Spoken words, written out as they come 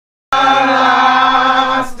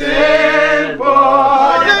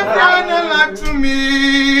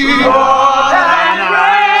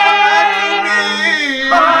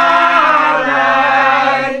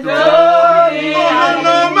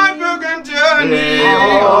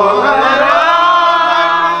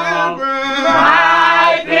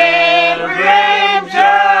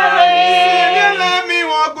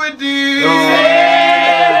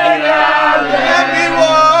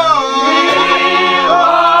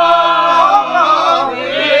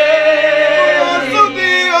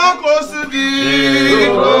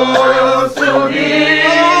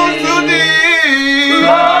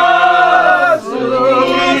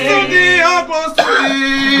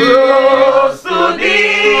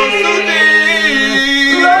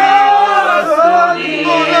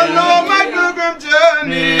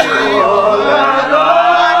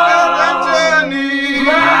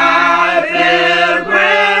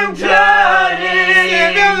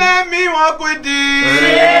walk with thee.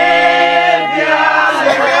 Savior,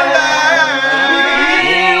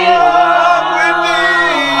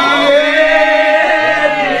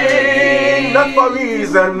 not for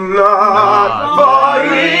reason, not for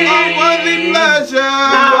reason. Worthy pleasure.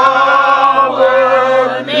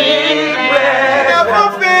 Never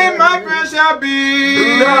fame my grace shall be.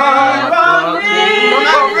 My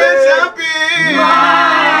grace shall be.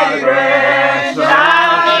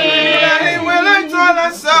 He will enjoy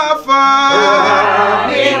and suffer.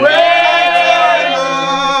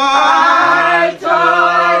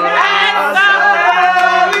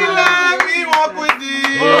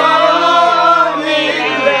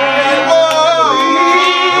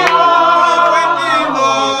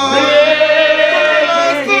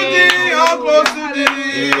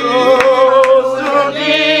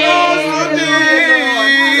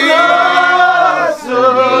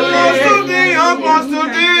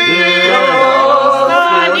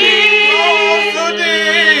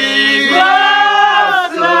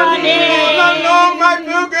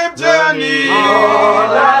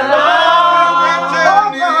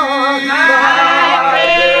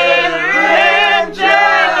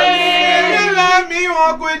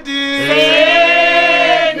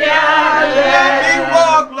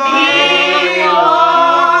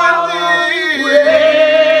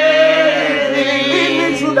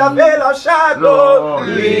 The veil of shadow,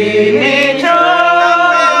 lead me through the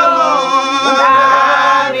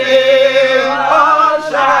veil of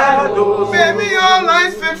shadow. Baby, your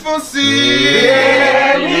life's faithful see.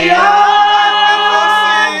 Baby, your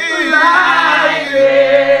life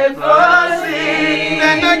faithful see.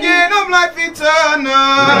 Then again of life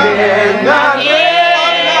eternal. Then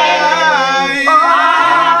again of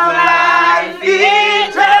life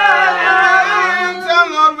eternal. Enter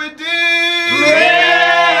Lord with thee.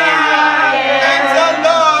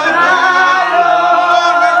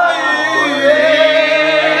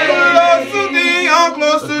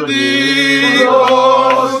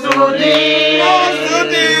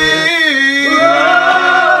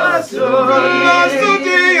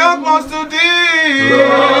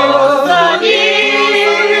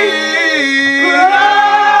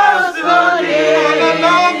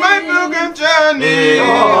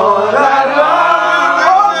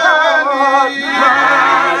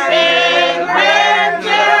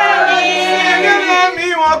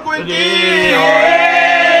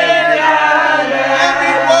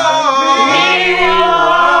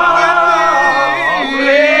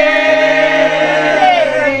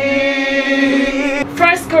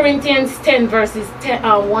 Corinthians 10 verses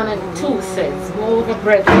 1 and 2 says, moreover,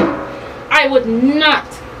 brethren, I would not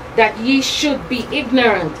that ye should be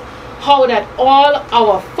ignorant how that all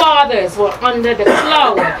our fathers were under the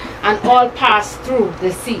cloud and all passed through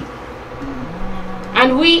the sea.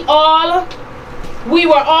 And we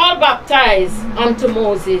were all baptized unto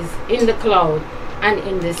Moses in the cloud and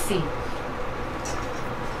in the sea.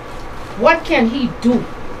 What can he do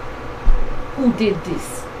who did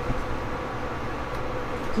this?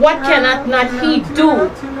 What cannot not he do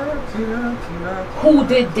who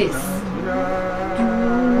did this?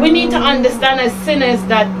 We need to understand as sinners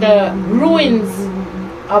that the ruins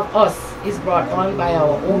of us is brought on by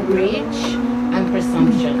our own rage and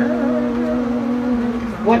presumption.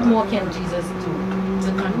 What more can Jesus do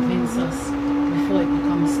to convince us before it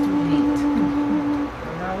becomes too late?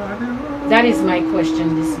 That is my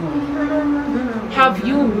question this morning. Have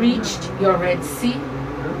you reached your Red Sea?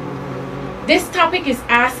 This topic is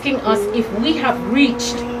asking us if we have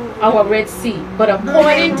reached our Red Sea. But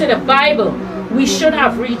according to the Bible, we should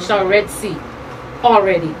have reached our Red Sea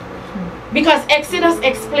already. Because Exodus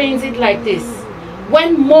explains it like this.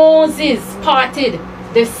 When Moses parted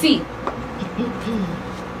the sea,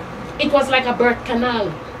 it was like a birth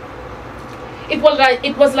canal. It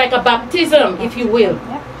was like a baptism, if you will,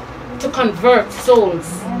 to convert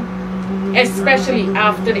souls, especially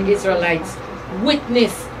after the Israelites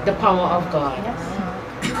witnessed the power of God.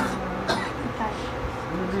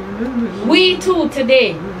 We too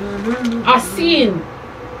today are seeing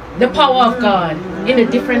the power of God in the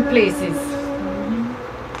different places,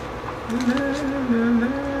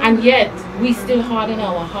 and yet we still harden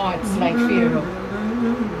our hearts like Pharaoh.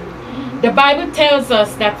 The Bible tells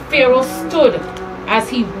us that Pharaoh stood as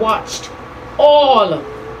he watched all,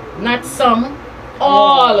 not some,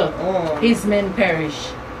 all his men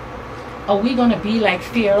perish. Are we going to be like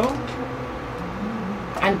Pharaoh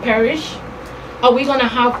and perish? Are we going to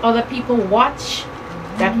have other people watch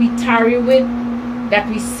that we tarry with, that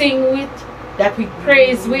we sing with, that we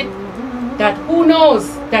praise with, that who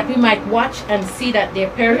knows that we might watch and see that they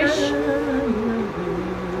perish?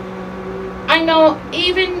 I know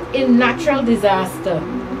even in natural disaster,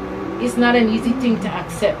 is not an easy thing to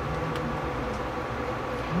accept.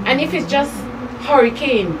 And if it's just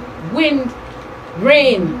hurricane, wind,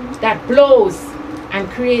 rain that blows and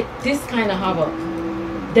create this kind of havoc,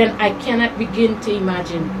 then I cannot begin to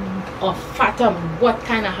imagine or fathom what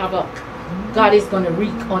kind of havoc God is going to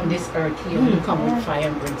wreak on this earth here when He come with fire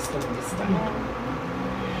and brimstone this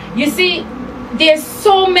time. You see, there's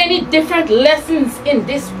so many different lessons in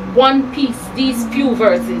this one piece, these few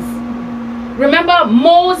verses. Remember,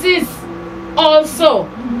 Moses also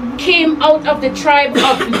came out of the tribe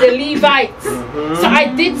of the Levites. So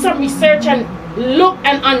I did some research and looked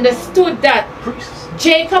and understood that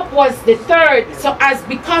Jacob was the third. So as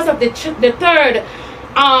because of the third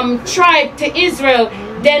tribe to Israel,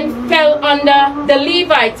 then fell under the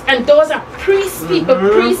Levites, and those are priestly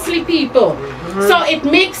people. So it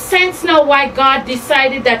makes sense now why God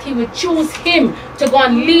decided that He would choose him to go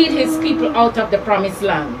and lead His people out of the promised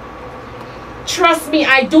land. Trust me,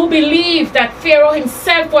 I do believe that Pharaoh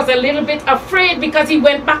himself was a little bit afraid, because he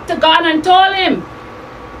went back to God and told him.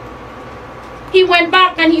 He went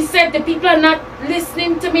back and he said, the people are not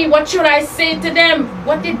listening to me. What should I say to them?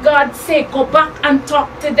 What did God say? Go back and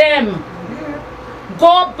talk to them.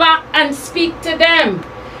 Go back and speak to them.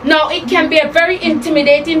 Now, it can be a very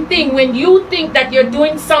intimidating thing when you think that you're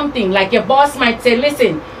doing something. Like your boss might say,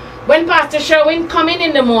 listen, when Pastor Sherwin come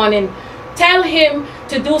in the morning, tell him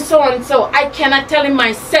to do so and so. I cannot tell him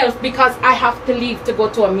myself because I have to leave to go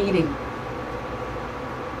to a meeting.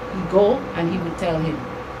 You go and he will tell him.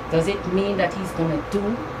 Does it mean that he's going to do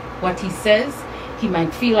what he says? He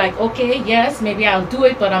might feel like, okay, yes, maybe I'll do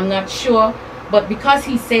it, but I'm not sure. But because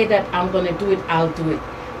he said that I'm going to do it, I'll do it.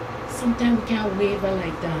 Sometimes we can't waver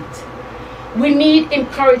like that. We need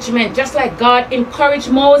encouragement, just like God encouraged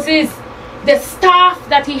Moses. The staff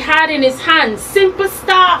that he had in his hand, simple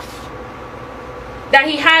staff that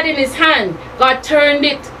he had in his hand, God turned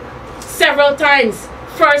it several times.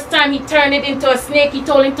 First time he turned it into a snake, he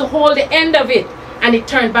told him to hold the end of it, and it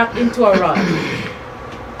turned back into a rod.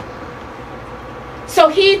 So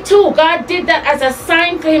he too, God did that as a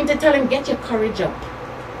sign for him to tell him, get your courage up.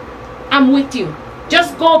 I'm with you.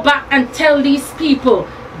 Just go back and tell these people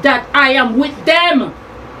that I am with them.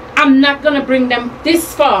 I'm not going to bring them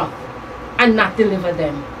this far and not deliver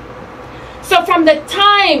them. So from the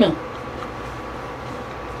time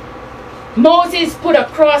Moses put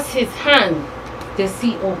across his hand, the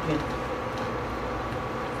sea opened.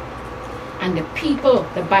 And the people,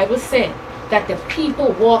 the Bible said, that the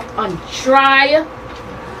people walked on dry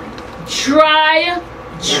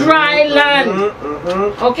land.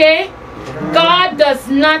 Okay? God does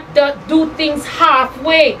not do things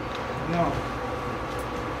halfway. No.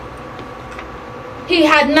 He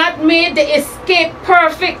had not made the escape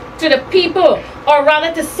perfect to the people, or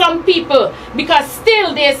rather to some people, because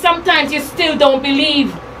still there sometimes you still don't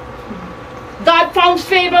believe. God found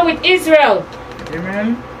favor with Israel.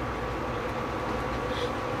 Amen.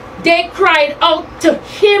 They cried out to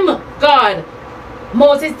him, God.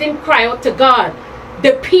 Moses didn't cry out to God.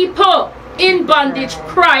 The people in bondage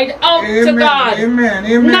cried out to God. Amen.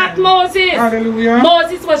 Amen. Not Moses. Hallelujah.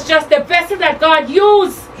 Moses was just the vessel that God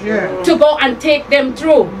used to go and take them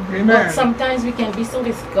through. Amen. But sometimes we can be so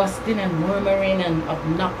disgusting and murmuring and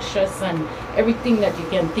obnoxious and everything that you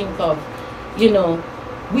can think of. You know,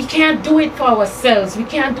 we can't do it for ourselves. We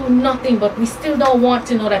can't do nothing, but we still don't want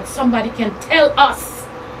to know that somebody can tell us,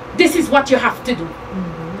 this is what you have to do.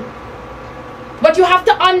 But you have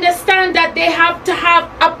to understand that they have to have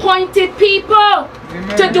appointed people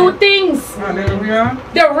to do things. Hallelujah.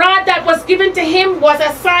 The rod that was given to him was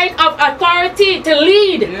a sign of authority to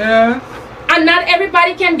lead. Yes. And not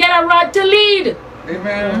everybody can get a rod to lead.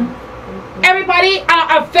 Amen. Everybody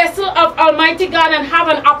are a vessel of Almighty God and have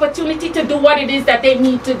an opportunity to do what it is that they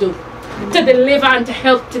need to do. To deliver and to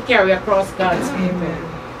help to carry across God's people. Amen.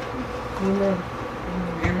 Amen.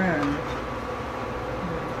 Amen.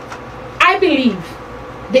 I believe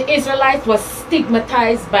the Israelites was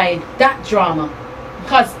stigmatized by that drama,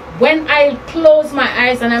 because when I close my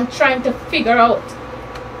eyes and I'm trying to figure out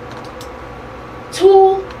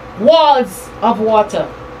 2 walls of water,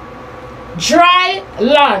 dry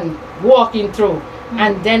land walking through,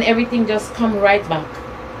 and then everything just come right back,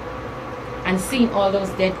 and seeing all those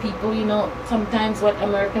dead people, you know, sometimes what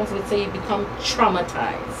Americans would say, you become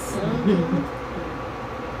traumatized.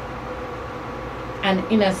 And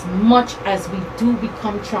in as much as we do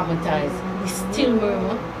become traumatized, we still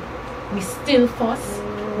murmur, we still fuss,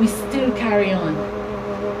 we still carry on.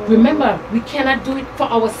 Remember, we cannot do it for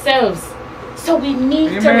ourselves. So we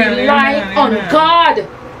need to rely on God.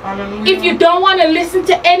 Hallelujah. If you don't want to listen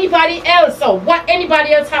to anybody else or what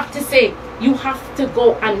anybody else have to say, you have to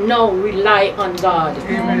go and now rely on God.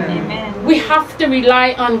 Amen. We have to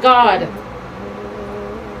rely on God.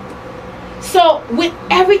 So with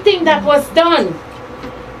everything that was done,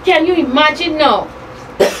 can you imagine now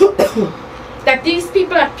that these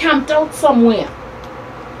people are camped out somewhere,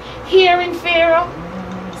 hearing Pharaoh,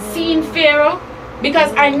 seeing Pharaoh?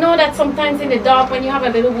 Because I know that sometimes in the dark, when you have a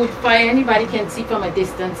little wood fire, anybody can see from a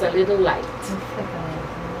distance a little light.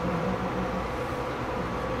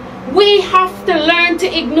 We have to learn to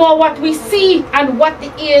ignore what we see and what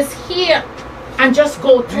the ears hear and just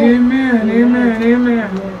go through. Amen. Amen.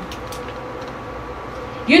 Amen.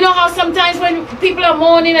 You know how sometimes when people are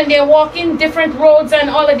mourning and they're walking different roads and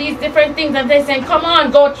all of these different things, and they're saying, come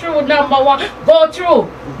on, go through, number one, go through.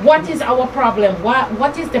 What is our problem?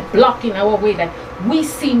 What is the block in our way that we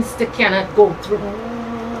seems to cannot go through?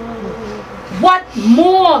 What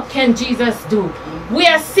more can Jesus do? We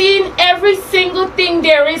are seeing every single thing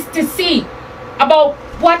there is to see about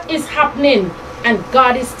what is happening, and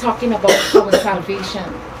God is talking about our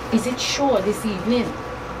salvation. Is it sure this evening?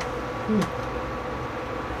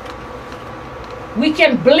 We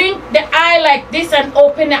can blink the eye like this and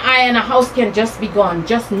open the eye, and a house can just be gone.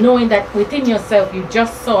 Just knowing that within yourself you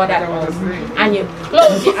just saw that house, and you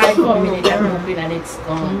close the eye for a minute and open and it's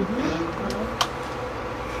gone.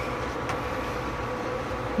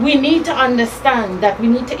 We need to understand that we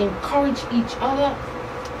need to encourage each other.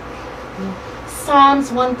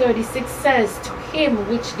 Psalms 136 says, to him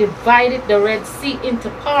which divided the Red Sea into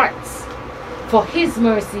parts, for his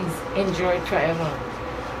mercies endure forever.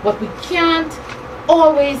 But we can't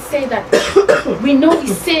always say that. We know we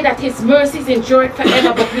say that his mercies endure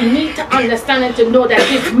forever, but we need to understand and to know that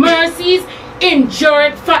his mercies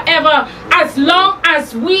endure forever as long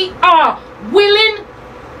as we are willing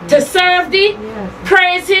to serve thee,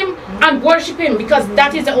 praise him, and worship him, because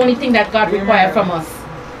that is the only thing that God requires from us.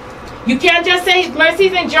 You can't just say his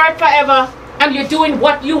mercies endure forever and you're doing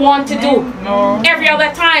what you want to do every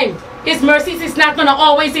other time. His mercies is not going to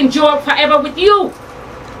always endure forever with you,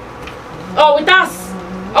 or with us,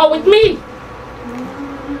 or with me.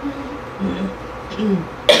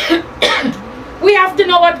 We have to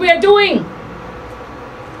know what we are doing.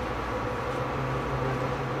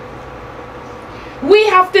 We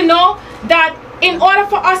have to know that in order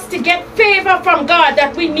for us to get favor from God,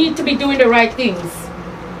 that we need to be doing the right things.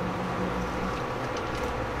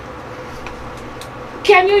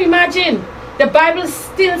 Can you imagine? The Bible is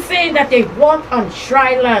still saying that they walk on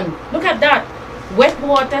dry land. Look at that. Wet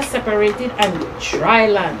water separated and dry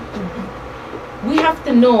land. We have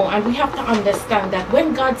to know and we have to understand that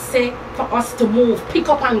when God says for us to move, pick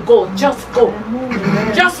up and go, just go.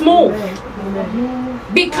 Just move.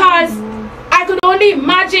 Because I could only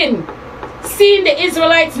imagine seeing the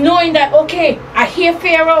Israelites knowing that, okay, I hear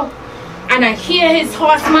Pharaoh and I hear his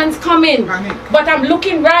horsemen coming, but I'm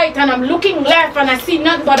looking right and I'm looking left and I see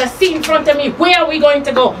nothing but a sea in front of me. Where are we going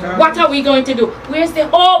to go? What are we going to do? Where's the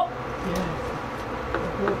hope?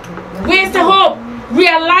 Where's the hope?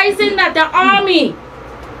 Realizing that the army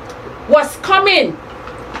was coming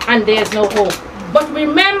and there's no hope. But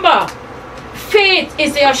remember, faith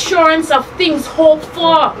is the assurance of things hoped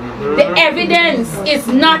for. The evidence is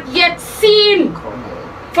not yet seen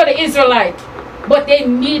for the Israelites. But they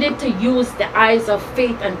needed to use the eyes of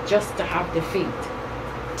faith and just to have the faith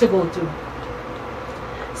to go through.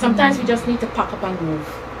 Sometimes we just need to pack up and move.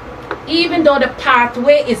 Even though the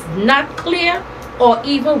pathway is not clear, or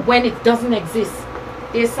even when it doesn't exist.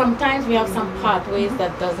 There's sometimes we have some pathways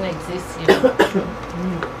that doesn't exist, you know.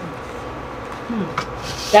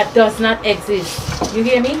 That does not exist. You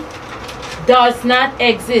hear me? Does not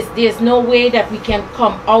exist. There's no way that we can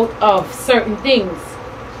come out of certain things.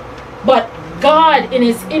 But God, in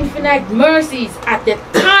his infinite mercies, at the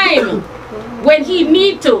time when he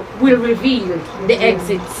need to, will reveal the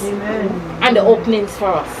exits and the openings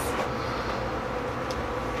for us.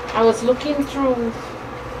 I was looking through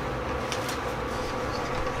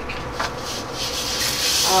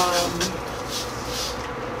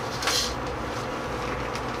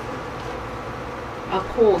a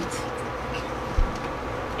quote,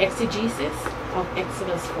 exegesis of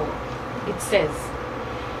Exodus 4. It says,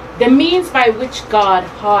 the means by which God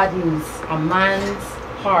hardens a man's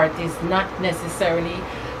heart is not necessarily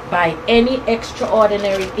by any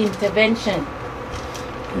extraordinary intervention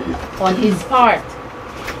on his part.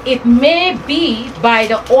 It may be by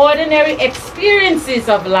the ordinary experiences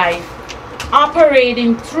of life,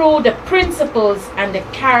 operating through the principles and the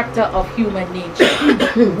character of human nature,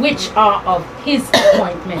 which are of his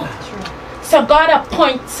appointment. So God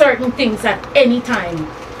appoints certain things at any time.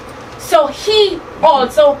 So he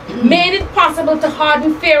also made it possible to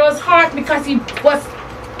harden Pharaoh's heart because he was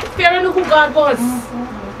Pharaoh knew who God was.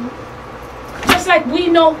 Just like we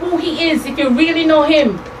know who he is if you really know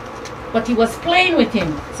him. But he was playing with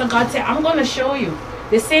him. So God said, I'm going to show you.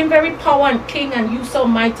 The same very power and king and you so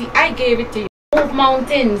mighty, I gave it to you. Move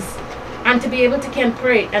mountains and to be able to can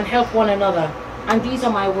pray and help one another. And these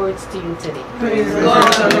are my words to you today. Praise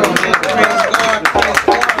God. Praise God. Praise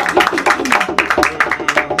God.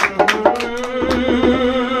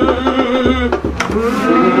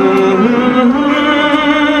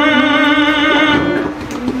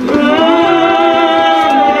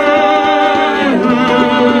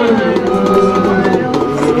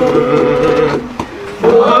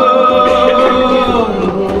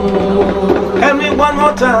 Help me one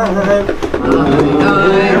more time.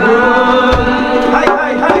 Hi,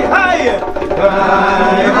 hi, hi, hi. Hi,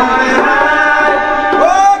 hi, hi.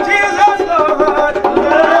 Oh, Jesus, Lord.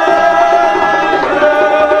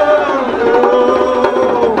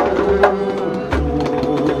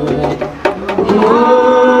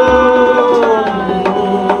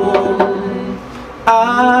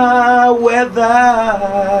 Whither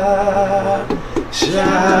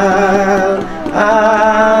shall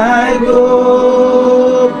I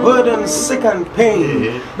go? Burden, sick and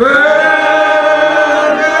pain.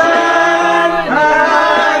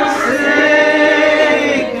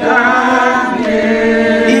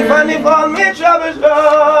 Even if all my troubles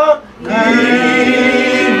go, even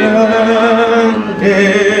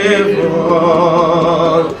if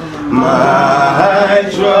all my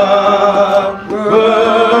troubles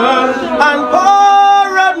and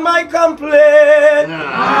pour out my complaint, and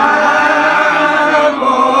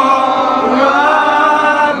pour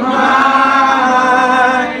out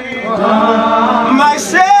my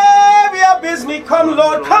Savior bids me come,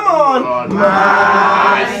 Lord, come on,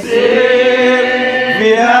 my Savior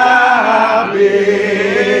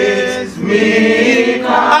bids me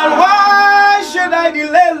come. And why should I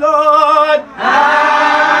delay, Lord?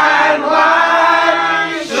 And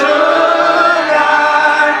why should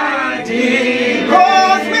I delay?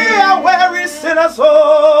 Cause me a weary sinner's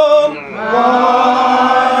home.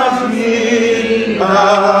 Cause me a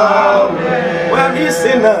weary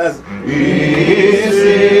sinners.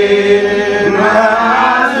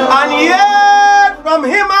 And yet from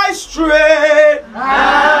him I stray.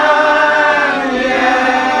 And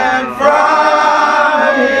yet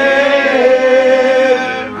from him.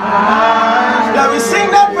 Let me sing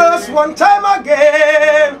that verse one time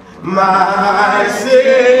again. My Savior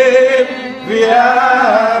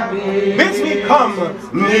bids me come.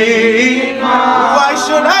 Why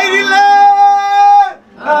should I delay?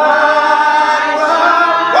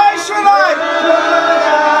 Why should I?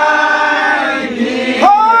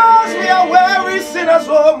 Cause we are weary sinners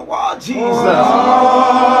home. Oh, Jesus.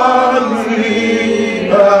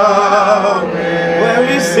 We are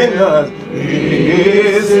weary sinners.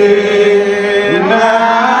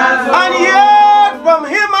 And yet from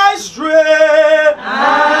him I stray.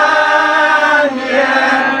 And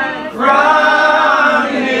yet from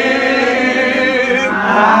him I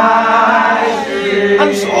stray.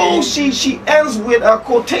 And so she ends with a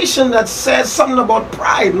quotation that says something about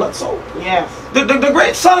pride, not so. Yes. The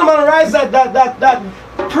great Solomon writes that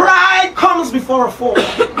pride comes before a fall.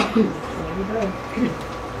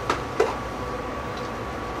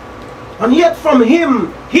 And yet from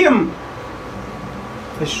him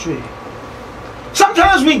astray.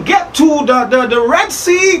 Sometimes we get to the Red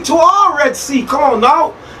Sea, to our Red Sea, come on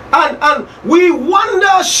now, and we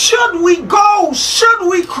wonder, should we go, should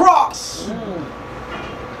we cross?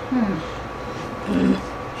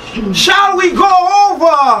 Shall we go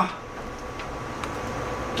over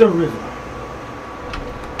the river?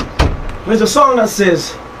 There's a song that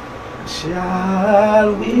says,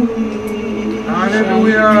 shall we meet?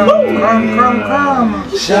 Hallelujah. Come.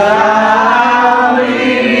 Shall we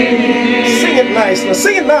meet? Sing it nice now,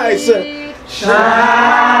 sing it nice.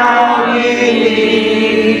 Shall we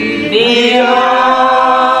meet beyond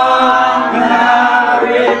the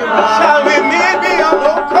river? Shall we meet beyond? Oh,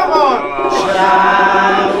 come on.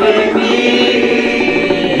 Shall we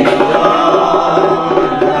meet beyond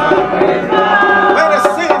the river? Where the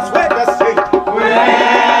saints, where the saints,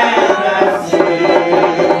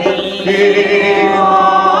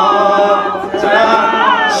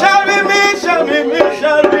 shall we meet, shall we meet,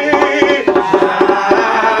 shall we?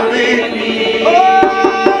 Shall we meet? Oh,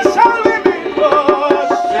 shall we meet, oh,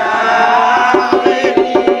 shall we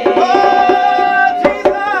meet?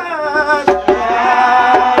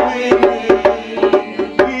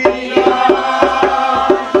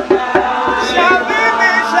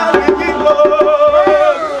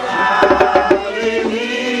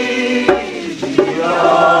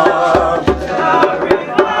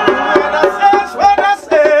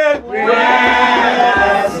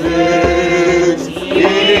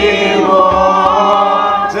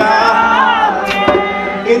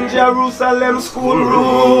 Jerusalem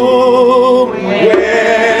schoolroom,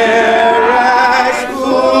 where I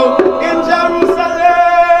school.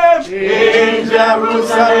 In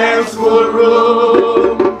Jerusalem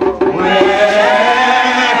schoolroom, where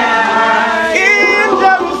in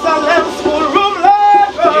Jerusalem schoolroom,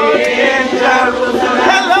 Lord God, in Jerusalem.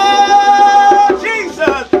 Hello,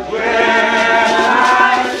 Jesus. Where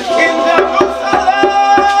in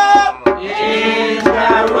Jerusalem, in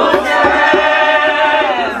Jerusalem.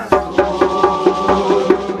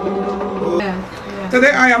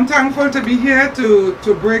 Today I am thankful to be here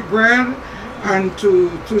to break bread and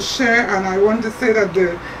to share, and I want to say that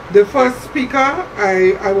the first speaker,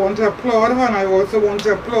 I want to applaud her, and I also want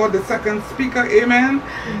to applaud the second speaker, amen.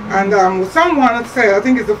 And someone said, I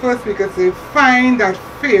think it's the first speaker, say, find that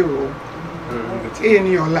Pharaoh in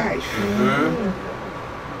your life.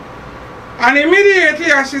 And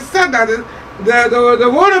immediately as she said that, the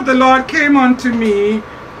word of the Lord came unto me,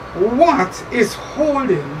 what is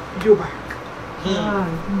holding you back?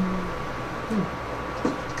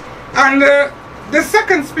 And the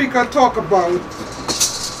second speaker talked about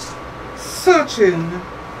searching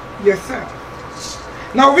yourself.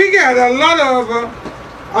 Now we get a lot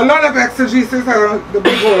of exegesis, the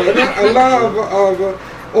big word, a lot of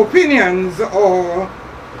opinions or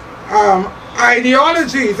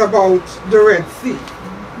ideologies about the Red Sea.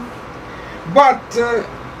 But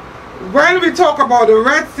when we talk about the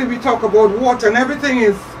Red Sea, we talk about water, and everything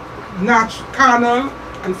is carnal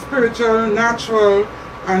and spiritual, natural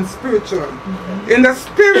and spiritual. In the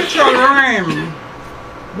spiritual realm,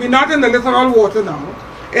 we're not in the literal water now.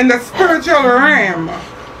 In the spiritual realm,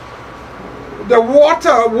 the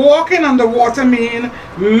water, walking on the water means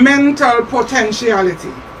mental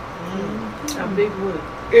potentiality. A big word.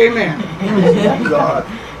 Amen. God.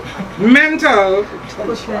 Mental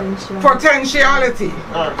potentiality.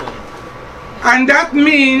 And that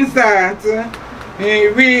means that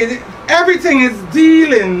everything is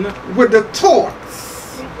dealing with the thoughts.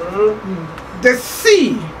 The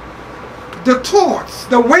sea, the thoughts,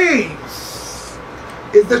 the waves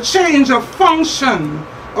is the change of function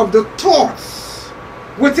of the thoughts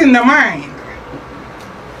within the mind.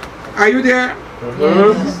 Are you there?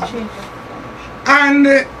 And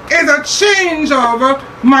it's a change of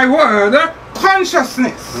my word,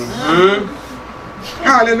 consciousness.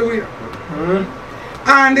 Hallelujah.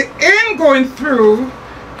 And in going through,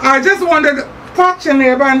 I just wanted to touch your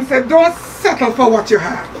neighbor and say, don't settle for what you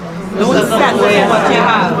have. Don't settle for what you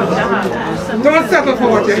have. Don't settle for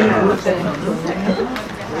what you have.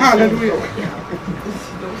 Hallelujah.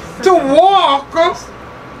 To walk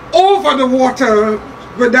over the water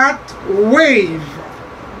with that wave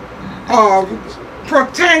of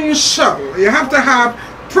potential. You have to have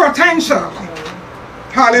potential.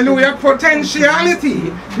 Hallelujah.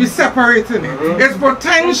 Potentiality. We separating it. It's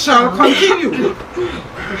potential continue.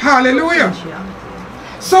 Hallelujah.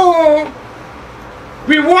 So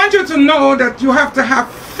we want you to know that you have to have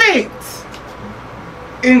faith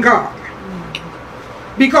in God,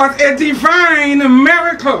 because a divine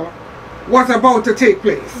miracle was about to take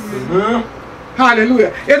place.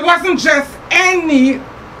 Hallelujah. It wasn't just any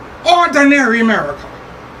ordinary miracle.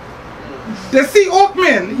 The sea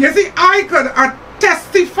opening, you see, I could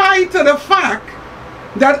testify to the fact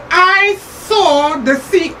that I saw the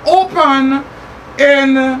sea open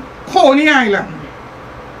in Coney Island.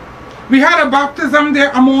 We had a baptism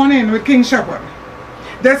there a morning with King Shepherd.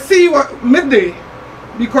 The sea was midday,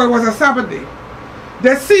 because it was a Sabbath day.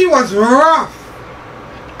 The sea was rough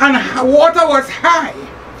and water was high.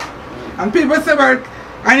 And people said, well,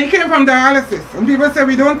 and he came from dialysis. And people said,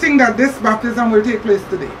 we don't think that this baptism will take place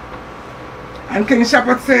today. And King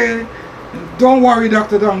Shepherd said, don't worry,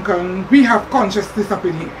 Dr. Duncan, we have consciousness up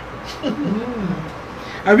in here.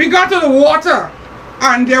 And we got to the water,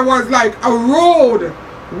 and there was like a road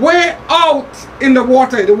way out in the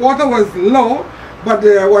water. The water was low, but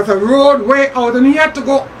there was a road way out, and he had to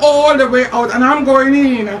go all the way out, and I'm going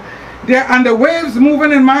in there, and the waves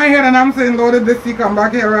moving in my head, and I'm saying, Lord, if this sea come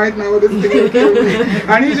back here right now, this thing will kill me.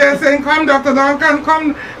 And he's just saying, come, Dr. Duncan,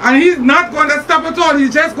 come. And he's not going to stop at all,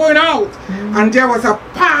 he's just going out. And there was a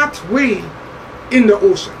pathway in the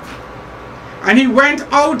ocean. And he went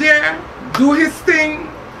out there, do his thing,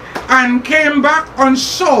 and came back on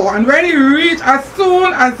shore. And when he reached, as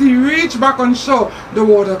soon as he reached back on shore, the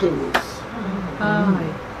water closed.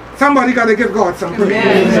 Somebody got to give God some praise.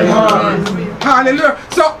 Hallelujah.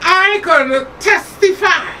 So I could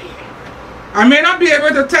testify. I may not be able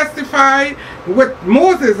to testify with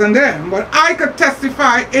Moses and them, but I could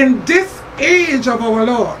testify in this age of our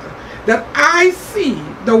Lord that I see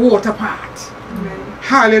the water part.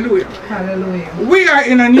 Hallelujah. Hallelujah. We are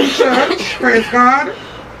in a new church, praise God.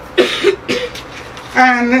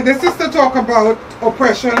 And the sister talk about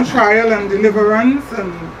oppression, trial, and deliverance,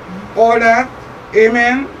 and all that.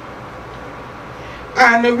 Amen.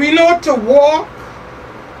 And we know to walk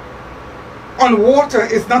on water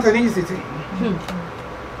is not an easy thing.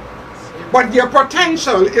 But your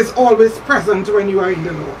potential is always present when you are in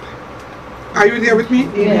the Lord. Are you there with me?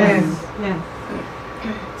 Yes. Yes.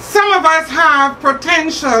 Some of us have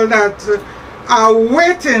potential that are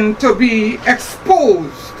waiting to be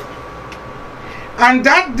exposed. And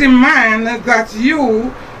that demands that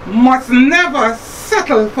you must never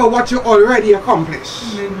settle for what you already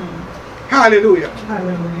accomplished. Hallelujah.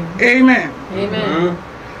 Hallelujah. Amen. Amen.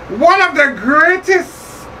 One of the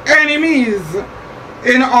greatest enemies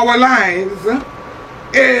in our lives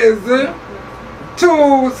is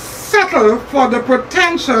to settle for the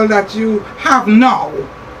potential that you have now.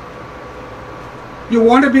 You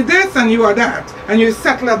want to be this and you are that, and you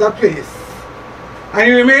settle at that place. And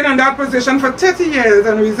you remain in that position for 30 years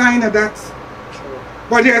and resign at that.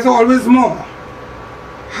 But there's always more.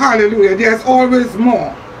 Hallelujah. There's always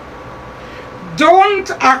more. Don't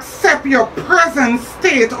accept your present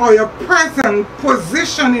state or your present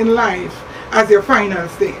position in life as your final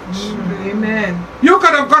stage. Amen. You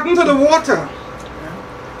could have gotten to the water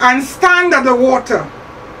and stand at the water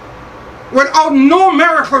without no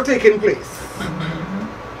miracle taking place.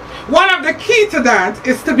 One of the key to that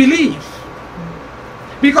is to believe.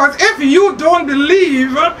 Because if you don't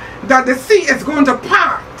believe that the sea is going to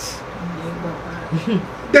part,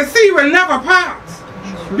 the sea will never part.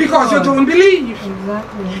 Because you don't believe.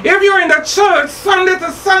 If you're in the church Sunday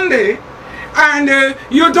to Sunday and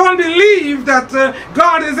you don't believe that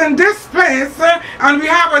God is in this place and we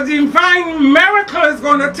have a divine miracle is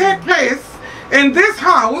going to take place in this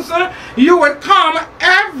house, you would come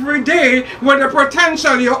every day with the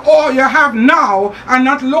potential you have now and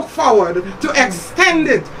not look forward to extend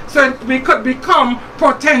it so it could become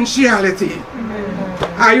potentiality.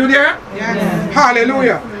 Are you there? Yes.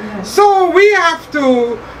 Hallelujah. So we have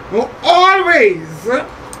to always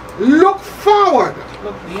look forward.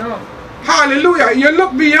 Look beyond. Hallelujah. You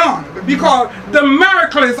look beyond because the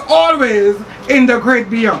miracle is always in the great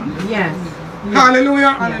beyond. Yes.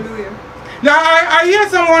 Hallelujah. Hallelujah. Now I hear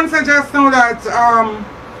someone say just now that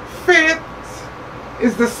faith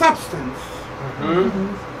is the substance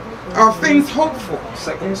of things hoped for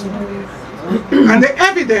and the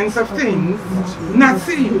evidence of things not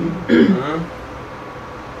seen.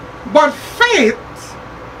 But faith,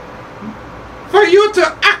 for you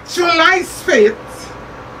to actualize faith,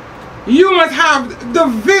 you must have the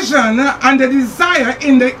vision and the desire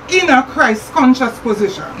in the inner Christ conscious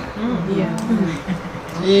position.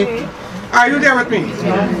 Are you there with me?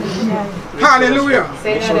 Hallelujah.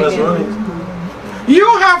 Say that again. You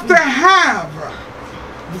have to have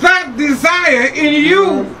that desire in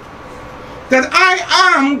you that I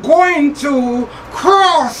am going to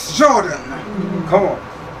cross Jordan. Come on.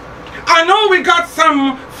 I know we got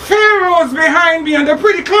some pharaohs behind me and they're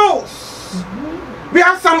pretty close. We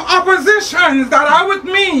have some oppositions that are with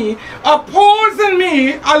me, opposing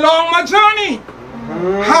me along my journey.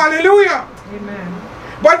 Hallelujah. Amen.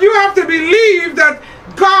 But you have to believe that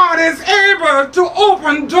God is able to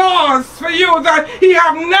open doors for you that He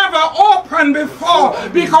have never opened before,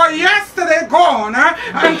 because yesterday gone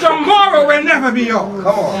and tomorrow will never be yours.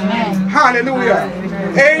 Come on. Hallelujah.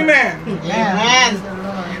 Amen.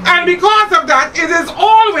 And because of that, it is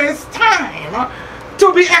always time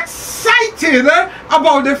to be excited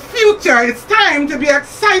about the future. It's time to be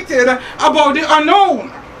excited about the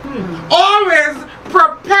unknown. Always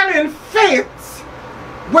propelling faith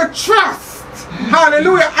with trust.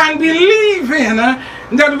 Hallelujah. And believing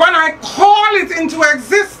that when I call it into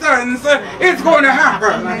existence, it's going to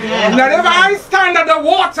happen. That if I stand at the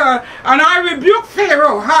water and I rebuke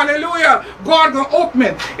Pharaoh, hallelujah, God will open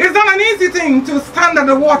it. It's not an easy thing to stand at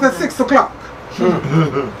the water 6 o'clock.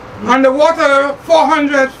 And the water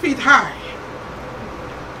 400 feet high.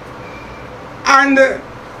 And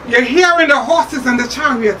you're hearing the horses and the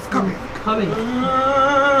chariots coming.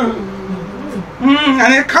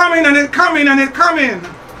 And it's coming and it's coming and it's coming.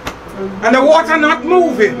 And the water not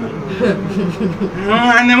moving.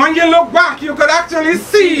 And then when you look back, you could actually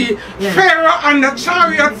see Pharaoh and the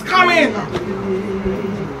chariots coming.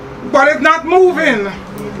 But it's not moving.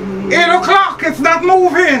 8 o'clock, it's not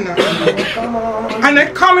moving. And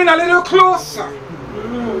they're coming a little closer.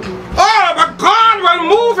 Oh, but God will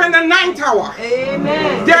move in the 9th hour.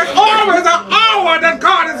 Amen. There's always an hour that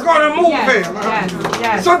God is going to move in.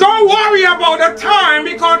 So don't worry about the time,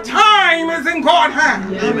 because time is in God's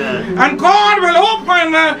hand. And God will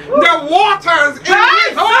open the waters in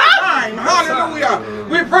His own time. Hallelujah.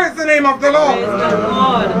 We praise the name name of the Lord. Praise the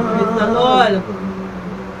Lord. Praise the Lord.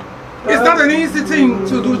 It's not an easy thing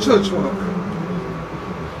to do church work.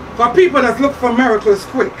 For people that look for miracles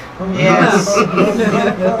quick. Yes.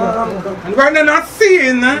 And when they're not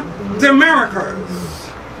seeing the miracles,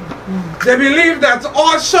 they believe that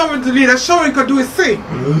all showing the leader showing could do is sing.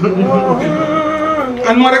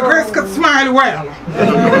 And Mother Grace could smile well.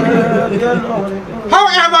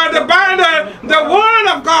 However, the word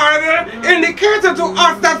of God indicated to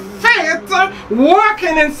us that faith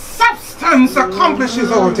working in substance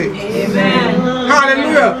accomplishes all things. Amen.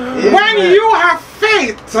 Hallelujah. When you have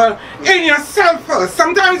faith in yourself first,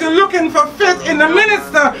 sometimes you're looking for faith in the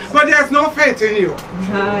minister, but there's no faith in you.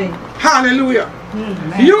 Right. Hallelujah.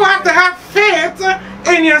 You have to have faith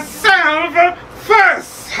in yourself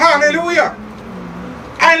first. Hallelujah.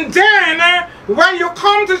 And then when you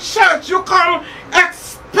come to church, you come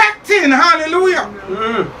expecting, hallelujah.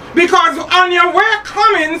 Because on your way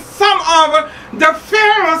coming, some of the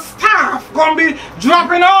Pharaoh staff gonna be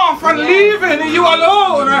dropping off and leaving you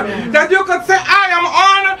alone. That you could say, I am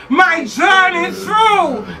on my journey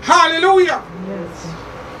through. Hallelujah.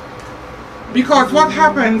 Because what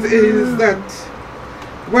happens is that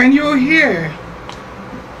when you hear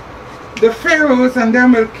the Pharaohs and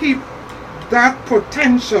them will keep that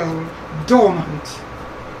potential dormant,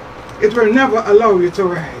 it will never allow you to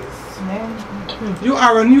rise. You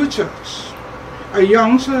are a new church, a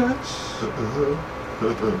young church,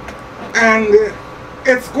 and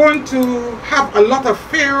it's going to have a lot of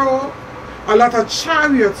Pharaoh, a lot of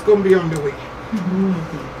chariots going to be on the way,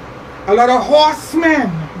 a lot of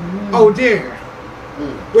horsemen out there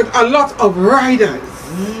with a lot of riders.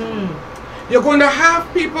 You're going to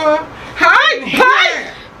have people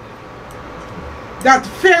here that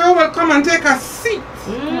Pharaoh will come and take a seat,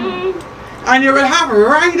 and you will have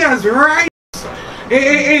riders right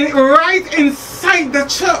inside the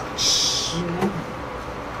church.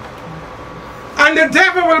 And the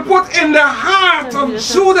devil will put in the heart of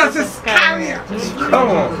Judas Iscariot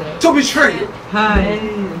to betray you.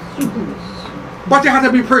 But you have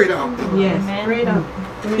to be prayed up. Yes. Prayed up.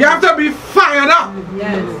 You have to be fired up.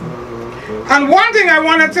 Yes. And one thing I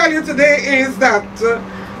want to tell you today is that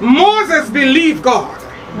Moses believed God.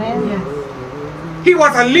 Yes. He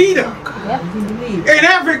was a leader in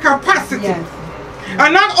every capacity. Yes.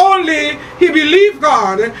 And not only he believed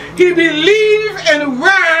God, he believed in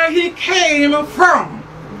where he came from.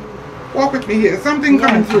 Walk with me here. Something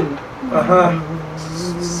coming through.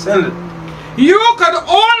 Send it. You could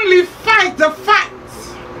only fight the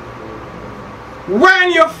fights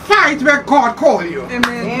when you fight where God called you.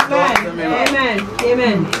 Amen. Amen. Amen.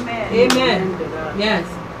 Amen. Amen. Yes.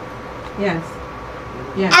 Yes.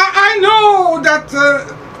 Yes. I know that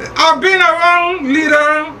I've been around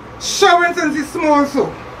leader showing since he's small,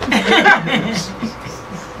 so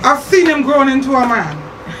I've seen him grown into a man.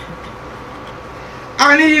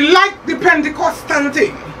 And he liked the Pentecostal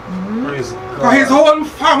thing. Because his whole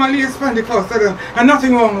family is Pentecostal and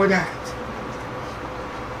nothing wrong with that.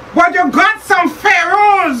 But you got some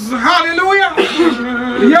pharaohs, hallelujah.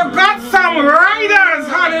 You got some riders,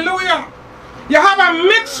 hallelujah. You have a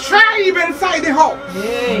mixed tribe inside the house.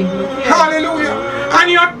 Hallelujah.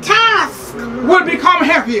 And your task will become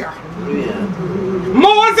heavier.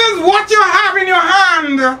 Moses, what you have in your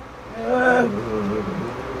hand.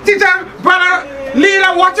 Teacher, brother,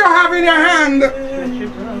 leader, what you have in your hand.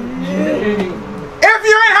 If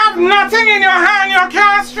you have nothing in your hand, you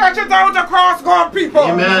can't stretch it out across God's people.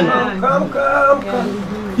 Amen. Come.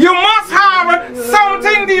 You must have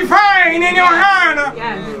something divine in your hand.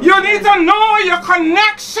 Yes. You need to know your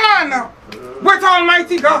connection with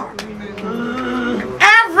Almighty God.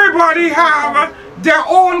 Everybody have their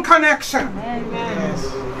own connection. Amen.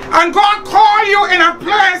 And God called you in a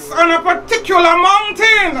place on a particular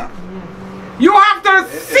mountain. You have to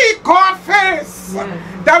seek God's face.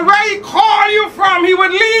 That where he called you from, he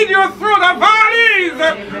would lead you through the valleys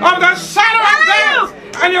of the shadow of death.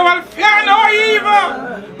 And you will fear no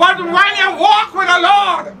evil. But when you walk with the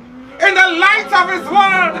Lord in the light of his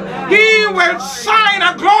word, he will shine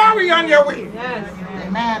a glory on your way. Yes.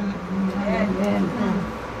 Amen.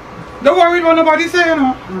 Don't worry about nobody saying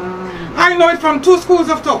no. I know it from two schools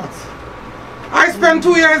of thought. I spent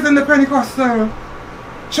 2 years in the Pentecostal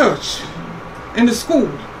church, in the school.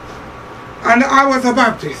 And I was a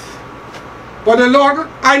Baptist. But the Lord,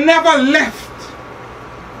 I never left.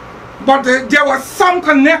 But there was some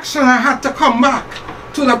connection. I had to come back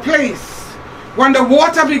to the place. When the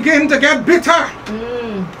water began to get bitter,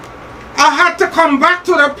 I had to come back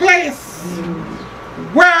to the place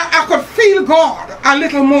where I could feel God a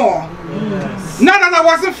little more. Not that I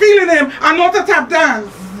wasn't feeling him. I know to tap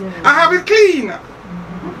dance. I have it clean.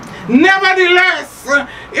 Nevertheless,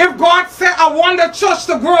 if God said, I want the church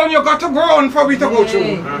to grow, you got to grow for we to go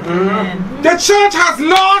through. The church has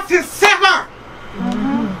lost its savor.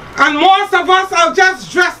 And most of us are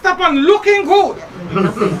just dressed up and looking good.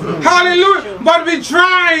 Hallelujah. But we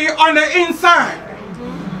dry on the inside.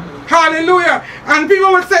 Hallelujah. And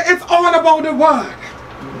people would say it's all about the word.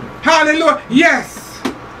 Hallelujah. Yes.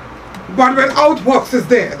 But without works is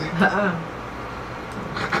dead.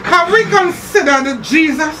 Have we considered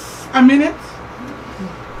Jesus a minute?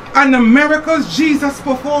 And the miracles Jesus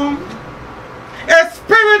performed? A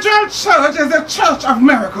spiritual church is a church of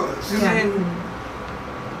miracles.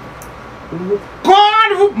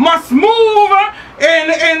 God must move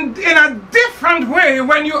in a different way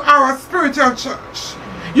when you are a spiritual church.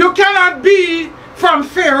 You cannot be from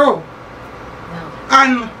Pharaoh.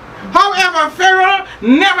 And however, Pharaoh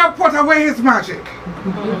never put away his magic.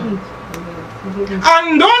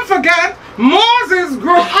 And don't forget, Moses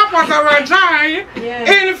grew up as a Rajai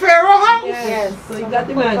in Pharaoh's house. Yes. So you got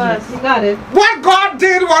the magic. You got it. What God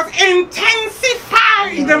did was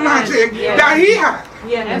intensify the magic that he had.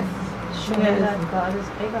 Yes. God is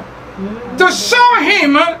bigger. To show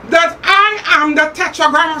him that I am the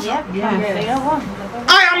tetragrammaton.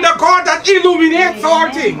 I am the God that illuminates all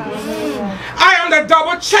things. I am the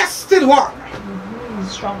double-chested one.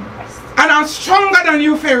 Strong. And I'm stronger than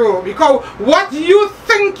you, Pharaoh, because what you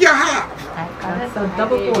think you have, That's a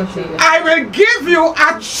double portion. I will give you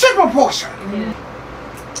a triple portion.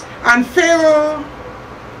 And Pharaoh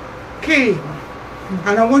came.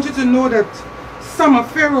 And I want you to know that some of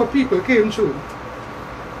Pharaoh people came through.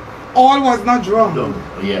 All was not drowned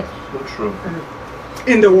Yes, so true.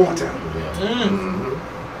 in the water.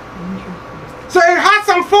 So it had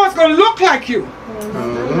some folks going to look like you.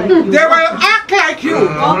 They will act like you.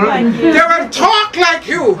 They will talk like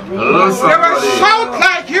you. They will shout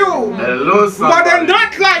like you. But they're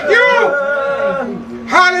not like you.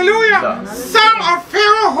 Hallelujah. Some of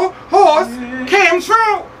Pharaoh's hosts came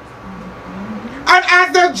through. And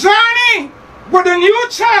as the journey with the new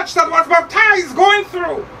church that was baptized going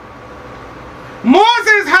through,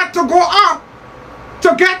 Moses had to go up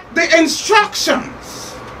to get the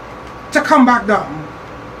instructions to come back down.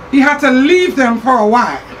 He had to leave them for a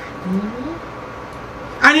while.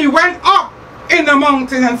 And he went up in the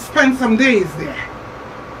mountain and spent some days there.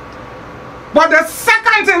 But the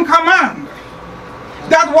second in command,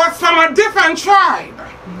 that was from a different tribe,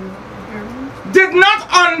 did not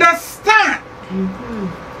understand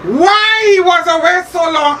why he was away so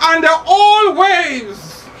long, and the old waves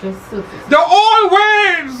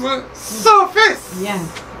surface.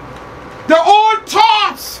 Yes. The old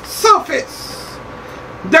thoughts surface.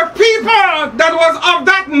 The people that was of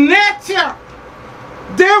that nature,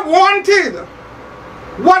 they wanted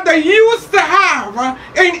what they used to have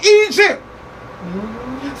in Egypt.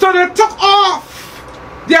 So they took off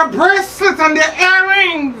their bracelets and their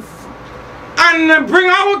earrings and bring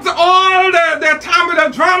out all the tambour, the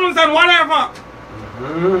drums and whatever.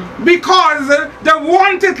 Because they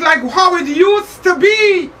want it like how it used to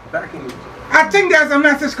be. I think there's a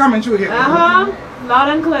message coming through here. Loud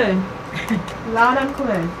and clear. Loud and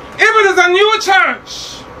clear. If it is a new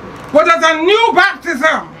church, but there's a new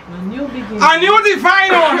baptism, A new beginning. a new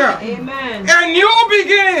divine order, Amen. a new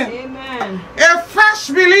beginning, Amen. a fresh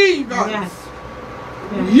believer, Yes.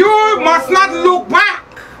 you must not look back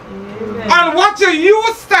Amen. on what you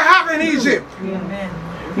used to have in Egypt. Amen.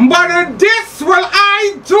 But this will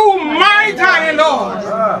I do, my thy Lord.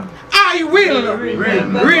 I will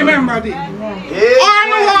remember thee.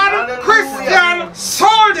 Onward, Christian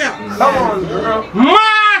soldier,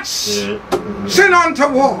 marching unto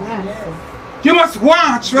war. You must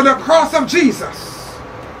watch with the cross of Jesus,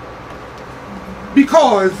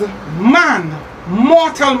 because man,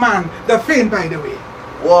 mortal man, the faint by the way.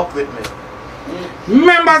 Walk with me.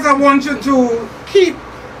 Members, I want you to keep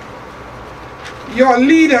your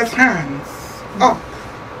leader's hands up.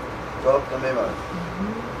 Talk to me, man.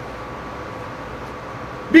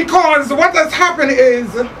 Because what has happened is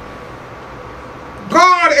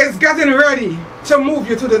God is getting ready to move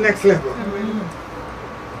you to the next level.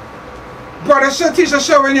 Brother should teach a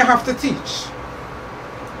show when you have to teach.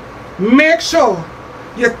 Make sure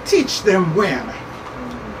you teach them well.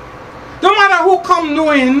 Don't matter who come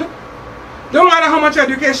knowing, don't matter how much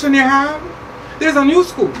education you have, there's a new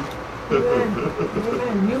school.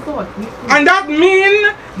 Amen. New thought. And that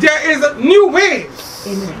means there is new ways,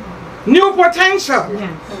 new potential,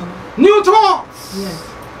 new thoughts. Yes.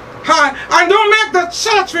 And don't make the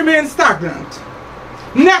church remain stagnant.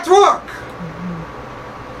 Network.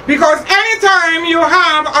 Because anytime you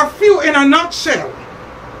have a few in a nutshell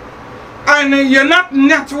and you're not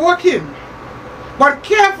networking, But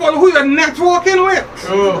careful who you're networking with.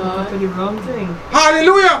 Not for the wrong thing.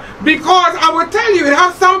 Hallelujah. Because I will tell you, it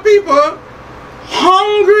has some people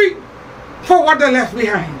hungry for what they left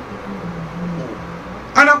behind.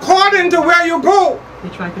 And according to where you go, They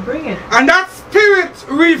try to bring it. and that spirit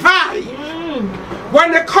revive,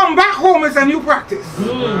 when they come back home, it's a new practice.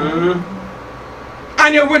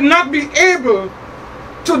 And you would not be able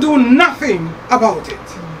to do nothing about it.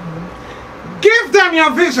 Give them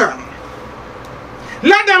your vision.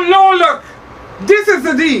 Let them know, look, this is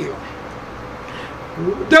the deal.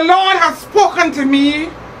 The Lord has spoken to me.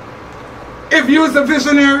 If you is a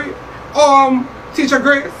visionary or Teacher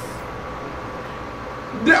Grace,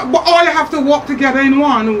 but all you have to walk together in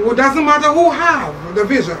one. It doesn't matter who have the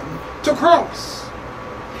vision to cross.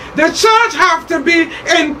 The church have to be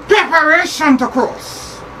in preparation to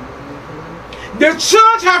cross. The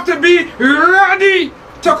church have to be ready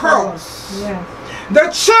to cross. Yes. The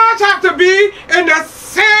church have to be in the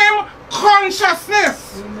same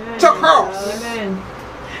consciousness Amen. to cross. Amen.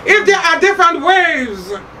 If there are different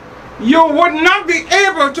ways, you would not be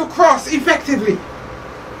able to cross effectively.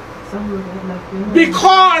 Some will get like me.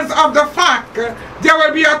 Because of the fact there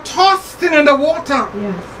will be a tossing in the water.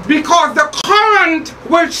 Yes. Because the current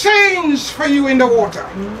will change for you in the water.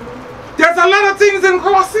 There's a lot of things in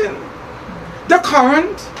crossing. The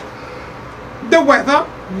current, the weather,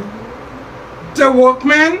 the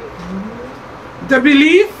workmen, the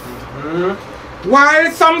belief.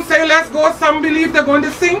 While some say let's go, some believe they're going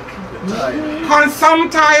to sink. And some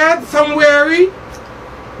tired, some weary.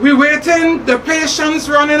 We waiting, the patience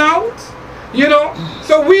running out. You know,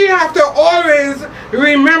 so we have to always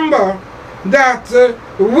remember that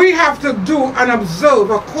we have to do and observe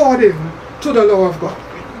according to the law of God.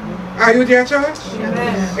 Are you there, church?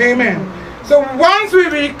 Amen. Amen. So once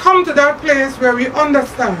we come to that place where we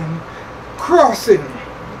understand crossing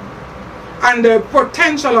and the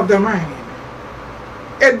potential of the mind,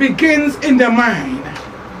 it begins in the mind.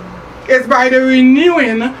 It's by the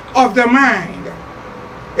renewing of the mind.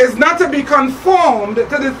 It's not to be conformed to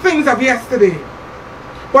the things of yesterday.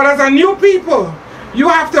 But as a new people, you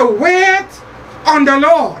have to wait on the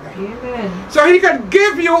Lord. Amen. So He can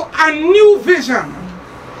give you a new vision.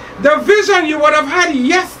 The vision you would have had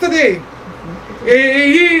yesterday,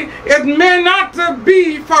 it may not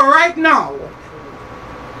be for right now.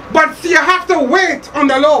 But you have to wait on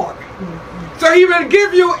the Lord. So He will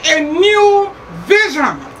give you a new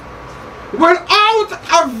vision. Without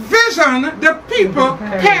a vision, the people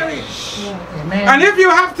perish. Amen. And if you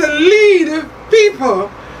have to lead people,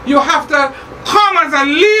 you have to come as a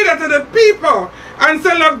leader to the people and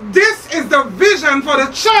say, look, this is the vision for the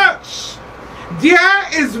church.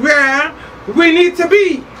 There is where we need to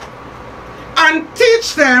be. And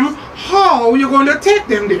teach them how you're going to take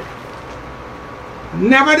them there.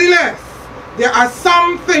 Nevertheless, there are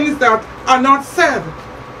some things that are not said.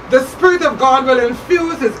 The Spirit of God will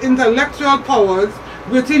infuse His intellectual powers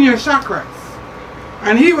within your chakras.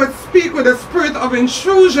 And He would speak with a spirit of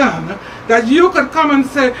intrusion that you could come and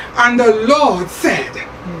say, and the Lord said.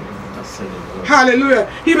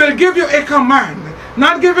 Hallelujah. He will give you a command.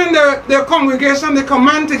 Not giving the congregation the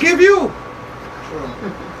command to give you.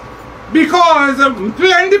 Because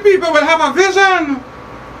plenty of people will have a vision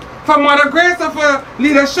from Mother Grace of a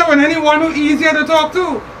leadership and anyone who is easier to talk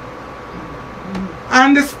to.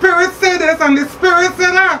 And the Spirit say this and the Spirit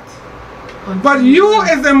say that. But you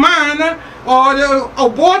as the man or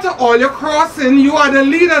the water or your crossing, you are the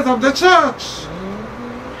leaders of the church.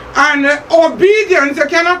 And obedience, you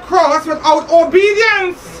cannot cross without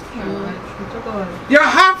obedience. You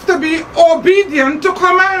have to be obedient to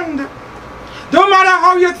command. No matter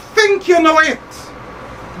how you think you know it.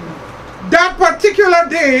 That particular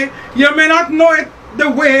day, you may not know it the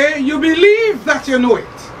way you believe that you know it.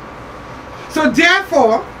 So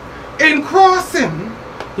therefore, in crossing,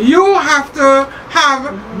 you have to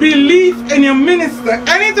have belief in your minister.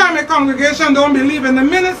 Anytime a congregation don't believe in the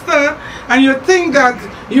minister and you think that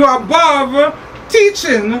you are above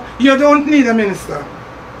teaching, you don't need a minister.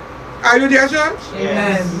 Are you there, church?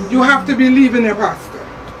 Yes. You have to believe in your pastor.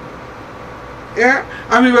 Yeah?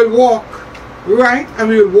 And we will walk right and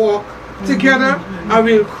we will walk together and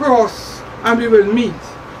we will cross and we will meet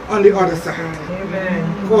on the other side.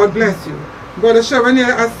 Amen. God bless you. Brother Sharon,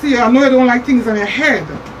 I see, I know you don't like things on your head.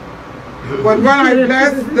 But when I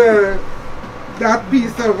bless that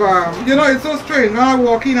piece of, you know, it's so strange. When I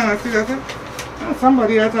walk in and I see that, oh,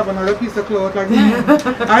 somebody else have another piece of cloth like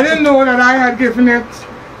that. I didn't know that I had given it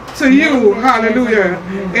to you. Hallelujah.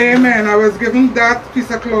 Amen. I was given that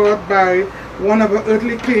piece of cloth by one of the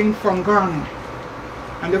earthly kings from Ghana.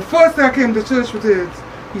 And the first day I came to church with it,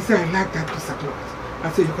 he said, I like that piece of cloth.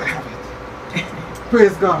 I said, you could have it.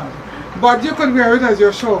 Praise God. But you could wear it as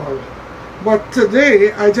your shawl. But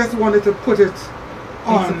today, I just wanted to put it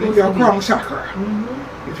on your crown chakra.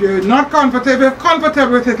 If you're not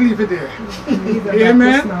comfortable with it, leave it there.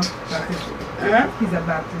 Amen. He's a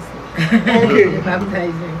Baptist. Okay.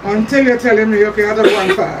 Until you tell him, okay, I don't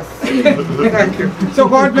want fast. Thank you. So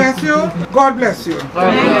God bless you. God bless you.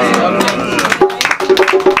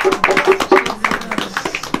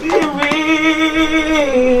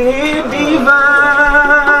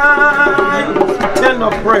 Divine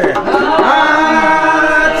tender prayer.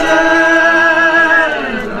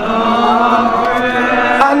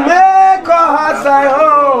 And make our hearts thy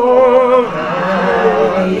home.